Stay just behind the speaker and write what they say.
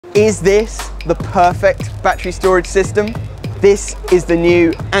Is this the perfect battery storage system? This is the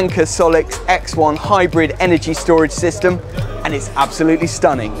new Anker SOLIX X1 hybrid energy storage system, and it's absolutely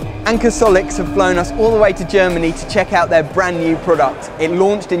stunning. Anker SOLIX have flown us all the way to Germany to check out their brand new product. It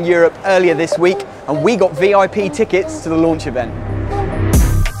launched in Europe earlier this week, and we got VIP tickets to the launch event.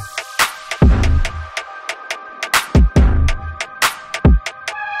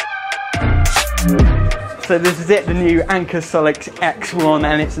 So this is it, the new Anker SOLIX X1,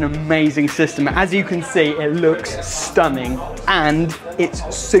 and it's an amazing system. As you can see, it looks stunning and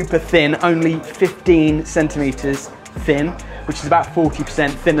it's super thin, only 15 centimeters thin, which is about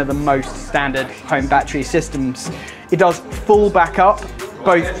 40% thinner than most standard home battery systems. It does full backup,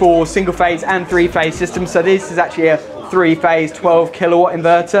 both for single phase and three phase systems. So this is actually a three-phase 12 kilowatt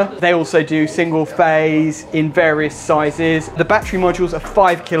inverter. They also do single phase in various sizes. The battery modules are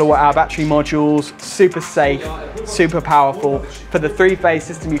 5 kilowatt hour battery modules, super safe, super powerful. For the three-phase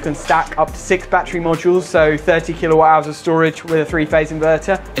system, you can stack up to 6 battery modules, so 30 kilowatt hours of storage with a three-phase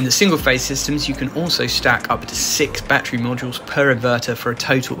inverter. In the single-phase systems, you can also stack up to 6 battery modules per inverter for a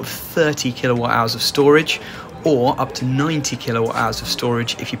total of 30 kilowatt hours of storage, or up to 90 kilowatt hours of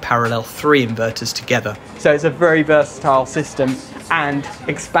storage if you parallel 3 inverters together. So it's a very versatile system and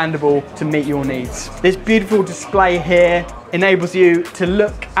expandable to meet your needs. This beautiful display here enables you to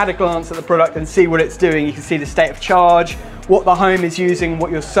look at a glance at the product and see what it's doing. You can see the state of charge, what the home is using, what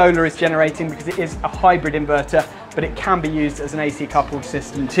your solar is generating, because it is a hybrid inverter, but it can be used as an AC coupled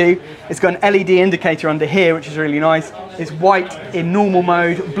system too. It's got an LED indicator under here, which is really nice. It's white in normal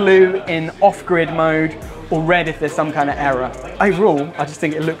mode, blue in off-grid mode, or red if there's some kind of error. Overall, I just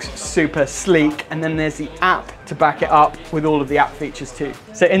think it looks super sleek, and then there's the app to back it up with all of the app features too.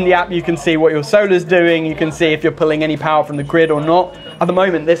 So in the app you can see what your solar's doing, you can see if you're pulling any power from the grid or not. At the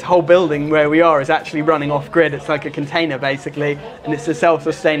moment, this whole building where we are is actually running off grid. It's like a container basically, and it's a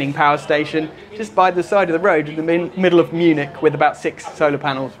self-sustaining power station just by the side of the road in the middle of Munich with about 6 solar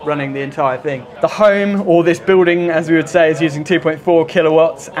panels running the entire thing. The home, or this building as we would say, is using 2.4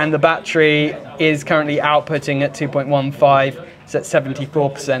 kilowatts, and the battery is currently outputting at 2.15. It's at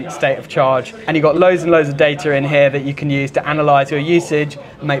 74% state of charge. And you've got loads and loads of data in here that you can use to analyze your usage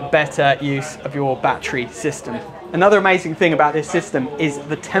and make better use of your battery system. Another amazing thing about this system is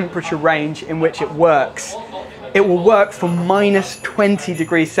the temperature range in which it works. It will work from minus 20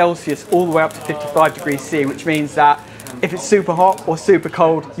 degrees Celsius all the way up to 55 degrees C, which means that if it's super hot or super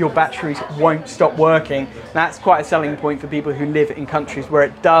cold, your batteries won't stop working. That's quite a selling point for people who live in countries where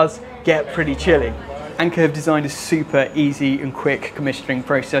it does get pretty chilly. Anker have designed a super easy and quick commissioning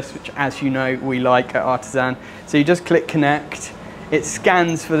process, which, as you know, we like at Artisan. So you just click connect, it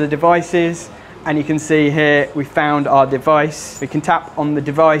scans for the devices, and you can see here we found our device. We can tap on the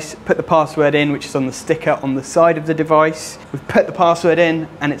device, put the password in, which is on the sticker on the side of the device. We've put the password in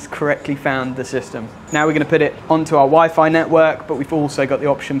and it's correctly found the system. Now we're going to put it onto our Wi-Fi network, but we've also got the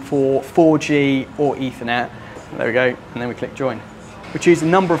option for 4G or Ethernet. There we go, and then we click join. We choose the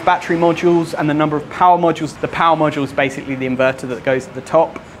number of battery modules and the number of power modules. The power module is basically the inverter that goes at the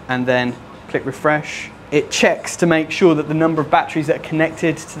top, and then click refresh. It checks to make sure that the number of batteries that are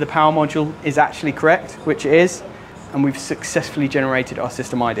connected to the power module is actually correct, which it is, and we've successfully generated our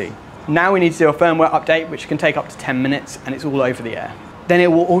system ID. Now we need to do a firmware update, which can take up to 10 minutes, and it's all over the air. Then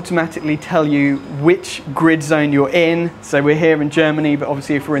it will automatically tell you which grid zone you're in. So we're here in Germany, but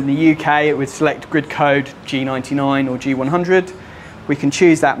obviously if we're in the UK, it would select grid code G99 or G100. We can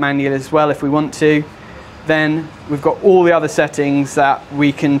choose that manually as well if we want to. Then we've got all the other settings that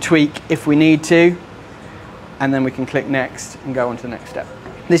we can tweak if we need to. And then we can click next and go on to the next step.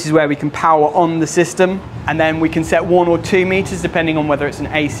 This is where we can power on the system, and then we can set 1 or 2 meters depending on whether it's an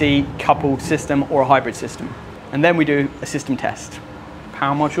AC coupled system or a hybrid system. And then we do a system test.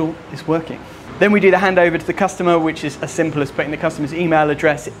 Power module is working. Then we do the handover to the customer, which is as simple as putting the customer's email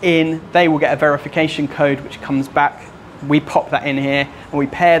address in. They will get a verification code which comes back. We pop that in here and we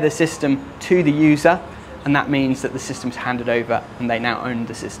pair the system to the user, and that means that the system's handed over and they now own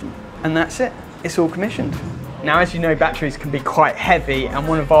the system. And that's it. It's all commissioned. Now, as you know, batteries can be quite heavy, and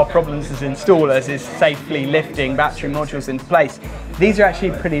one of our problems as installers is safely lifting battery modules into place. These are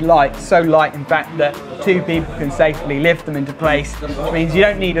actually pretty light, so light in fact that 2 people can safely lift them into place, which means you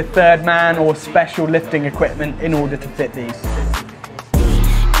don't need a third man or special lifting equipment in order to fit these.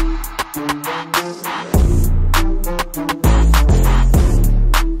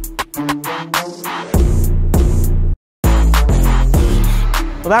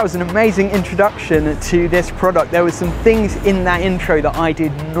 Well, that was an amazing introduction to this product. There were some things in that intro that I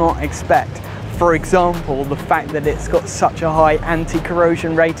did not expect. For example, the fact that it's got such a high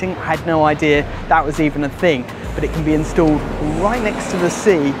anti-corrosion rating. I had no idea that was even a thing. but it can be installed right next to the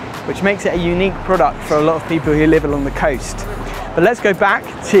sea, which makes it a unique product for a lot of people who live along the coast. But let's go back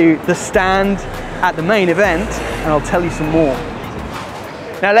to the stand at the main event and I'll tell you some more.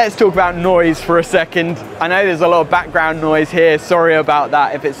 Now let's talk about noise for a second. I know there's a lot of background noise here, sorry about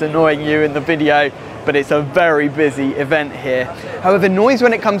that if it's annoying you in the video, but it's a very busy event here. However, noise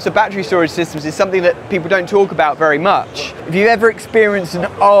when it comes to battery storage systems is something that people don't talk about very much. If you've ever experienced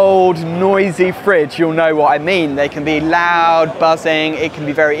an old, noisy fridge, you'll know what I mean. They can be loud, buzzing, it can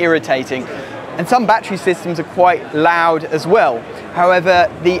be very irritating. And some battery systems are quite loud as well.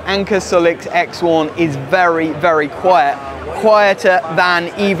 However, the Anker SOLIX X1 is very, very quiet. Quieter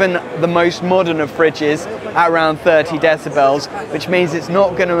than even the most modern of fridges at around 30 decibels, which means it's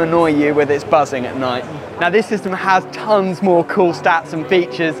not going to annoy you with its buzzing at night. Now this system has tons more cool stats and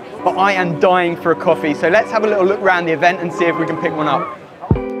features, but I am dying for a coffee, so let's have a little look around the event and see if we can pick one up.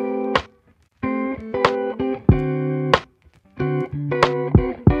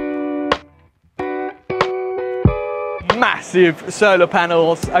 Massive solar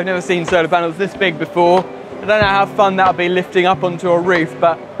panels. I've never seen solar panels this big before. I don't know how fun that would be lifting up onto a roof,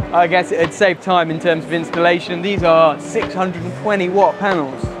 but I guess it'd save time in terms of installation. These are 620 watt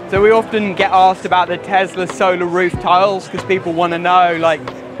panels. So we often get asked about the Tesla solar roof tiles because people want to know, like,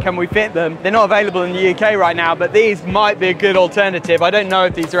 can we fit them? They're not available in the UK right now, but these might be a good alternative. I don't know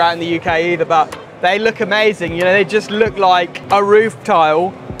if these are out in the UK either, but they look amazing. You know, they just look like a roof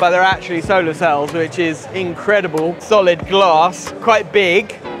tile, but they're actually solar cells, which is incredible. Solid glass, quite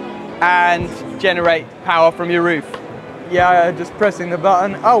big, and generate power from your roof. Yeah, just pressing the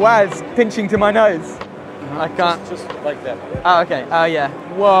button. Oh wow, it's pinching to my nose. I can't. Just like that. Oh, okay. Oh yeah.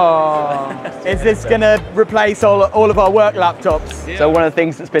 Whoa. Is this gonna replace all of our work laptops? Yeah. So one of the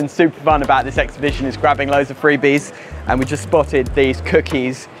things that's been super fun about this exhibition is grabbing loads of freebies, and we just spotted these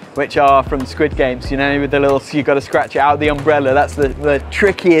cookies, which are from Squid Games, you know, with the little, you got to scratch it out the umbrella. That's the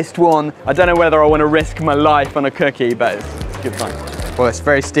trickiest one. I don't know whether I want to risk my life on a cookie, but it's good fun. Well, it's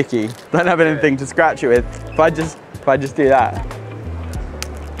very sticky. Don't have anything to scratch it with. If I just do that.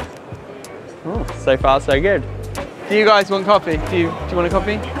 Oh, so far so good. Do you guys want coffee? Do you want a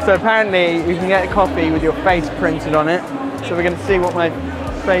coffee? So apparently you can get a coffee with your face printed on it. So we're going to see what my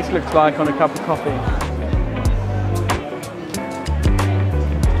face looks like on a cup of coffee.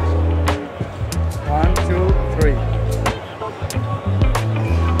 One, two, three.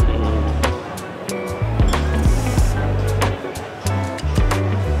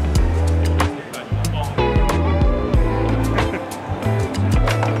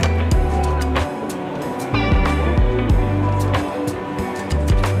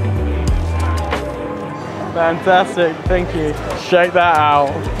 Fantastic, thank you. Shake that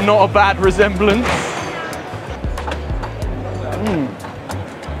out. Not a bad resemblance.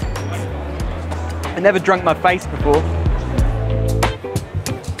 I never drunk my face before.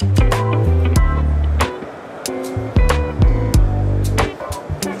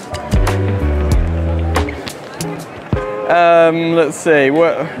 Let's see,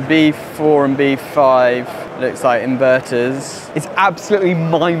 what B4 and B5 looks like inverters. It's absolutely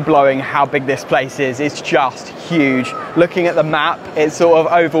mind-blowing how big this place is. It's just huge. Looking at the map, it's sort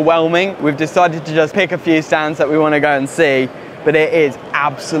of overwhelming. We've decided to just pick a few stands that we want to go and see, but it is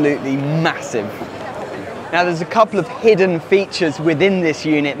absolutely massive. Now there's a couple of hidden features within this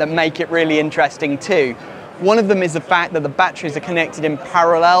unit that make it really interesting too. One of them is the fact that the batteries are connected in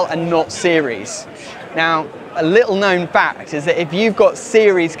parallel and not series. Now, a little known fact is that if you've got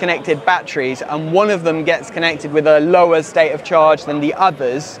series connected batteries and one of them gets connected with a lower state of charge than the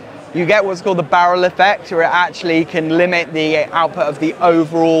others, you get what's called the barrel effect, where it actually can limit the output of the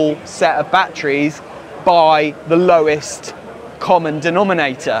overall set of batteries by the lowest common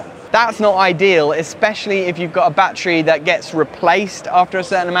denominator. That's not ideal, especially if you've got a battery that gets replaced after a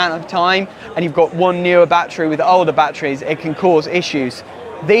certain amount of time and you've got one newer battery with older batteries, it can cause issues.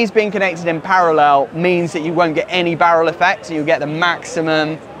 These being connected in parallel means that you won't get any barrel effect, so you'll get the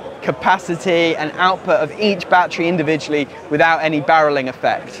maximum capacity and output of each battery individually without any barreling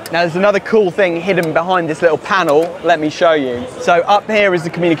effect. Now there's another cool thing hidden behind this little panel, let me show you. So up here is the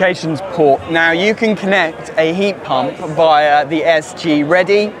communications port. Now you can connect a heat pump via the SG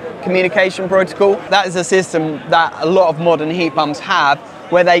Ready communication protocol. That is a system that a lot of modern heat pumps have,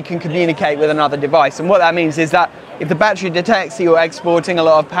 where they can communicate with another device. And what that means is that if the battery detects that you're exporting a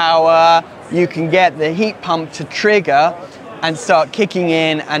lot of power, you can get the heat pump to trigger and start kicking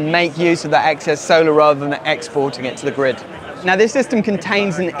in and make use of that excess solar rather than exporting it to the grid. Now this system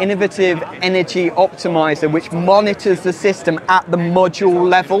contains an innovative energy optimizer which monitors the system at the module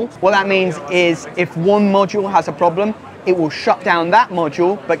level. What that means is if one module has a problem, it will shut down that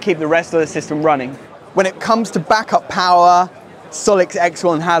module but keep the rest of the system running. When it comes to backup power, SOLIX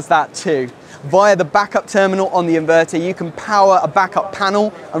X1 has that too. Via the backup terminal on the inverter, you can power a backup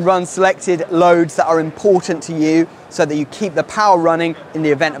panel and run selected loads that are important to you so that you keep the power running in the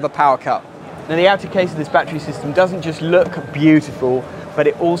event of a power cut. Now, the outer case of this battery system doesn't just look beautiful, but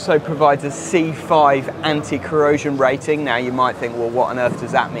it also provides a C5 anti-corrosion rating. Now, you might think, well, what on earth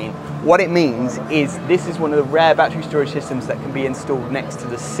does that mean? What it means is this is one of the rare battery storage systems that can be installed next to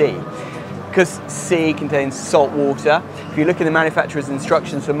the sea. Because sea contains salt water, if you look at the manufacturer's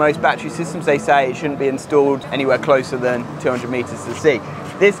instructions for most battery systems, they say it shouldn't be installed anywhere closer than 200 meters to the sea.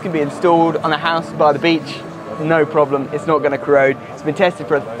 This can be installed on a house by the beach, no problem, it's not going to corrode. It's been tested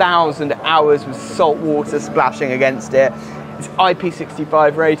for 1,000 hours with salt water splashing against it. It's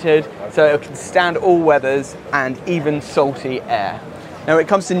IP65 rated, so it can stand all weathers and even salty air. Now, when it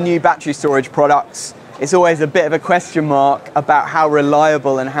comes to new battery storage products, it's always a bit of a question mark about how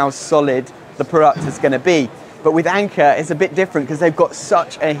reliable and how solid the product is going to be. But with Anker, it's a bit different because they've got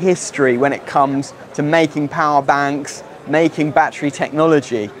such a history when it comes to making power banks, making battery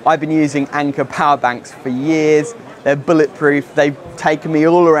technology. I've been using Anker power banks for years. They're bulletproof. They've taken me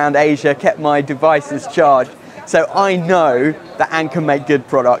all around Asia, kept my devices charged. So I know that Anker make good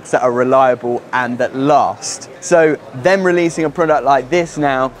products that are reliable and that last. So them releasing a product like this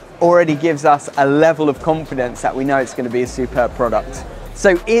now already gives us a level of confidence that we know it's going to be a superb product.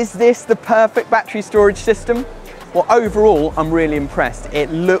 So is this the perfect battery storage system? Well, overall, I'm really impressed.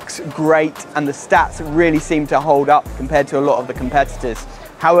 It looks great and the stats really seem to hold up compared to a lot of the competitors.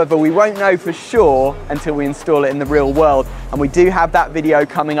 However, we won't know for sure until we install it in the real world, and we do have that video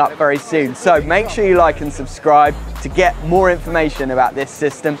coming up very soon. So make sure you like and subscribe to get more information about this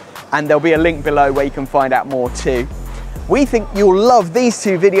system, and there'll be a link below where you can find out more too. We think you'll love these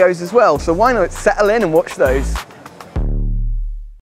two videos as well, so why not settle in and watch those?